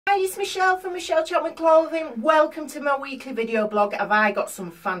Hi, it's Michelle from Michelle Chapman Clothing. Welcome to my weekly video blog. Have I got some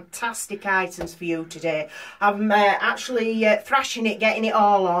fantastic items for you today? I'm actually thrashing it, getting it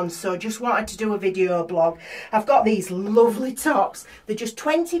all on, so just wanted to do a video blog. I've got these lovely tops. They're just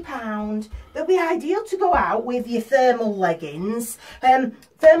 £20. They'll be ideal to go out with your thermal leggings.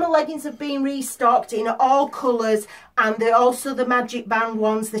 Thermal leggings have been restocked in all colours, and they're also the Magic Band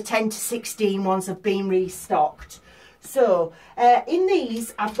ones, the 10 to 16 ones have been restocked. So, in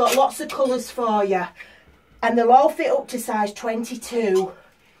these, I've got lots of colours for you, and they'll all fit up to size 22.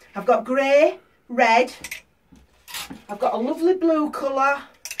 I've got grey, red, I've got a lovely blue colour,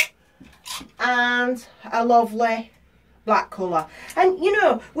 and a lovely black colour. And, you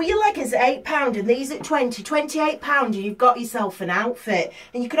know, with your leggings at £8 and these at £28, and you've got yourself an outfit.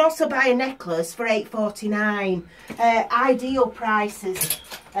 And you can also buy a necklace for £8.49. Ideal prices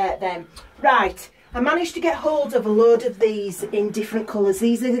then. Right. I managed to get hold of a load of these in different colours.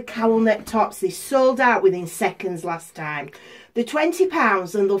 These are the cowl neck tops. They sold out within seconds last time. They're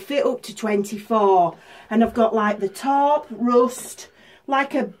 £20 and they'll fit up to 24. And I've got like the taupe, rust,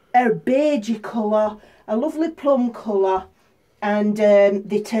 like a beigey colour, a lovely plum colour, and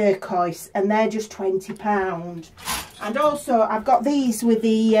the turquoise. And they're just £20. And also I've got these with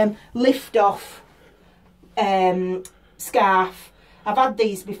the lift off scarf. I've had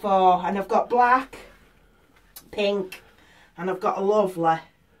these before, and I've got black, pink, and I've got a lovely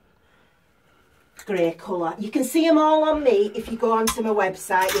grey colour. You can see them all on me. If you go onto my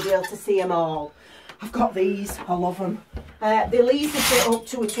website, you'll be able to see them all. I've got these. I love them. These will fit up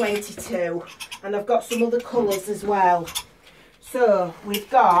to a 22, and I've got some other colours as well. So we've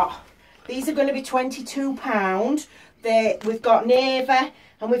got, these are going to be £22. We've got navy,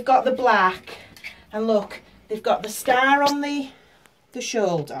 and we've got the black, and look, they've got the star on the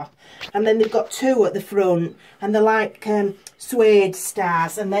shoulder, and then they've got two at the front, and they're like suede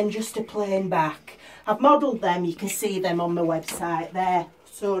stars, and then just a plain back. I've modelled them. You can see them on my website. They're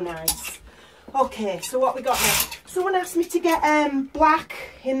so nice. Okay, so what we got now? Someone asked me to get black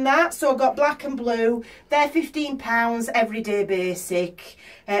in that, so I got black and blue. They're £15, everyday basic,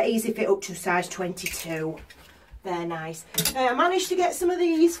 easy fit up to size 22. They're nice. I managed to get some of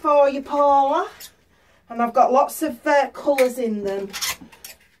these for you, Paula. And I've got lots of colours in them.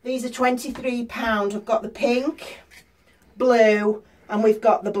 These are £23. I've got the pink, blue, and we've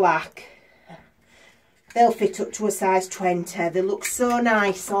got the black. They'll fit up to a size 20. They look so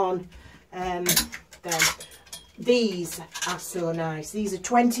nice on them. These are so nice. These are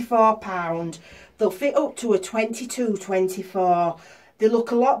 £24. They'll fit up to a 22, 24. They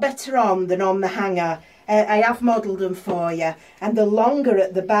look a lot better on than on the hanger. I have modelled them for you. And they're longer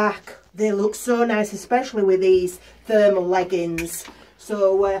at the back. They look so nice, especially with these thermal leggings.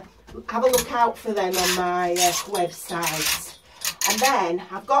 So have a look out for them on my website. And then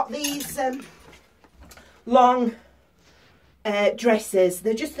I've got these long dresses.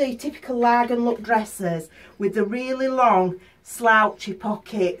 They're just the typical Lagan look dresses with the really long slouchy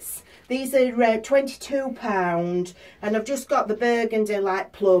pockets. These are £22, and I've just got the burgundy,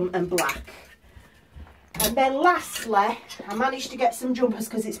 light plum and black. And then lastly, I managed to get some jumpers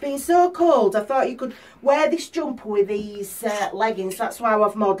because it's been so cold. I thought you could wear this jumper with these leggings. That's why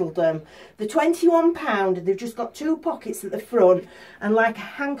I've modelled them. They're £21. They've just got two pockets at the front and like a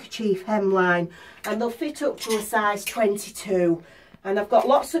handkerchief hemline. And they'll fit up to a size 22. And I've got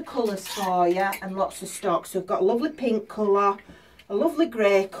lots of colours for you and lots of stock. So I've got a lovely pink colour, a lovely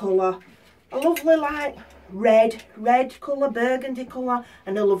grey colour, a lovely like red colour, burgundy colour,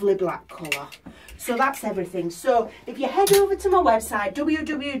 and a lovely black colour. So that's everything. So if you head over to my website,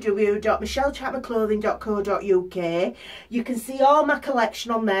 www.michellechapmanclothing.co.uk, you can see all my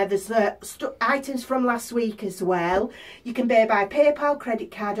collection on there. There's items from last week as well. You can pay by PayPal,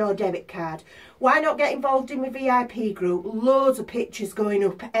 credit card or debit card. Why not get involved in my VIP group? Loads of pictures going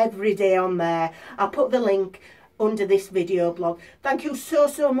up every day on there. I'll put the link under this video blog. Thank you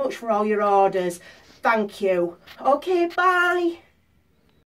so much for all your orders. Thank you. Okay, bye.